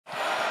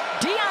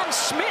Deion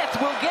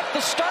Smith will get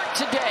the start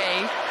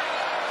today.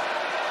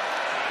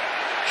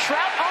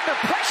 Trout under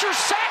pressure,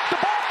 sack, the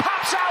ball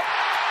pops out,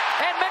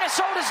 and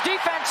Minnesota's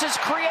defense has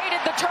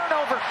created the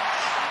turnover.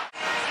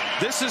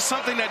 This is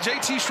something that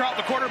J.T. Trout,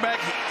 the quarterback,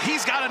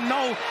 he's got to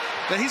know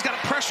that he's got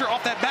to pressure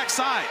off that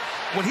backside.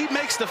 When he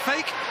makes the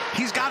fake,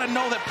 he's got to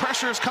know that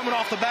pressure is coming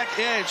off the back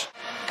edge.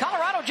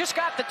 Colorado just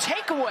got the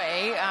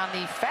takeaway on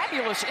the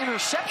fabulous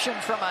interception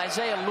from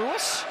Isaiah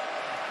Lewis.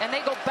 And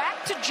they go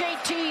back to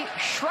J.T.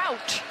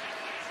 Trout,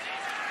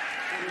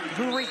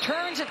 who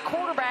returns at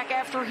quarterback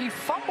after he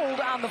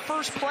fumbled on the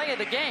first play of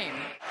the game.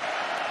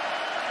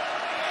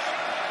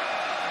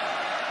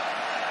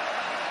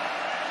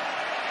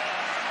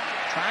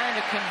 Trying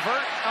to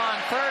convert on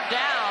third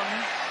down,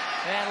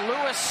 and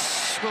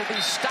Lewis will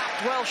be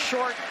stopped well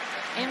short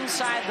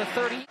inside the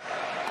 30.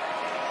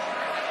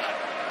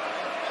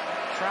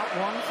 Trout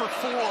 1 for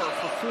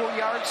 4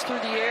 yards through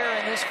the air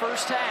in this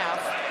first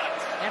half.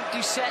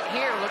 Empty set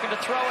here, looking to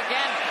throw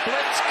again.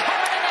 Blitz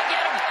coming in to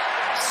get him.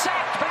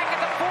 Sacked back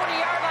at the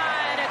 40-yard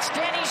line. It's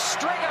Danny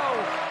Strigo.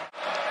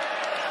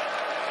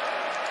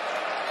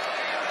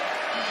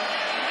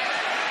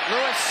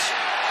 Lewis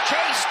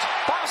chased.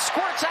 Ball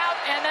squirts out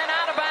and then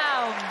out of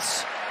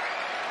bounds.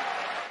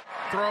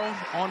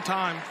 Throw on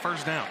time,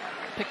 first down.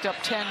 Picked up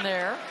 10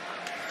 there.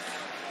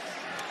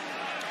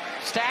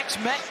 Stacks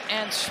met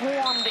and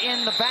swarmed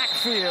in the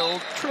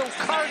backfield. Trill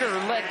Carter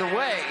led the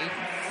way.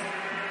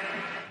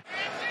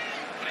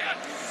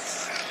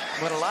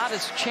 But a lot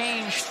has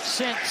changed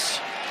since,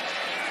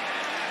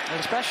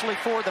 especially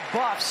for the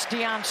Buffs.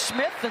 Deion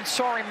Smith and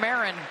Sorry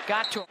Marin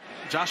got to him.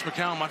 Josh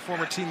McCown, my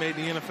former teammate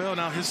in the NFL,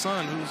 now his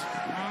son, who's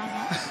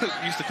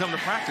used to come to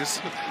practice,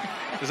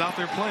 is out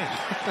there playing.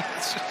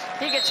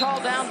 He gets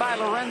hauled down by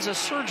Lorenza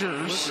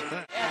Surgers.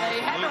 And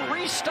they had to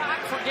restock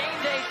for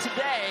game day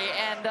today,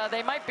 and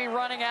they might be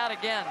running out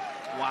again.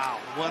 Wow,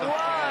 what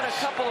a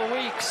couple of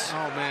weeks.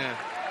 Oh, man.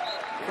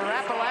 For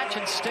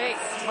Appalachian State,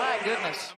 my goodness.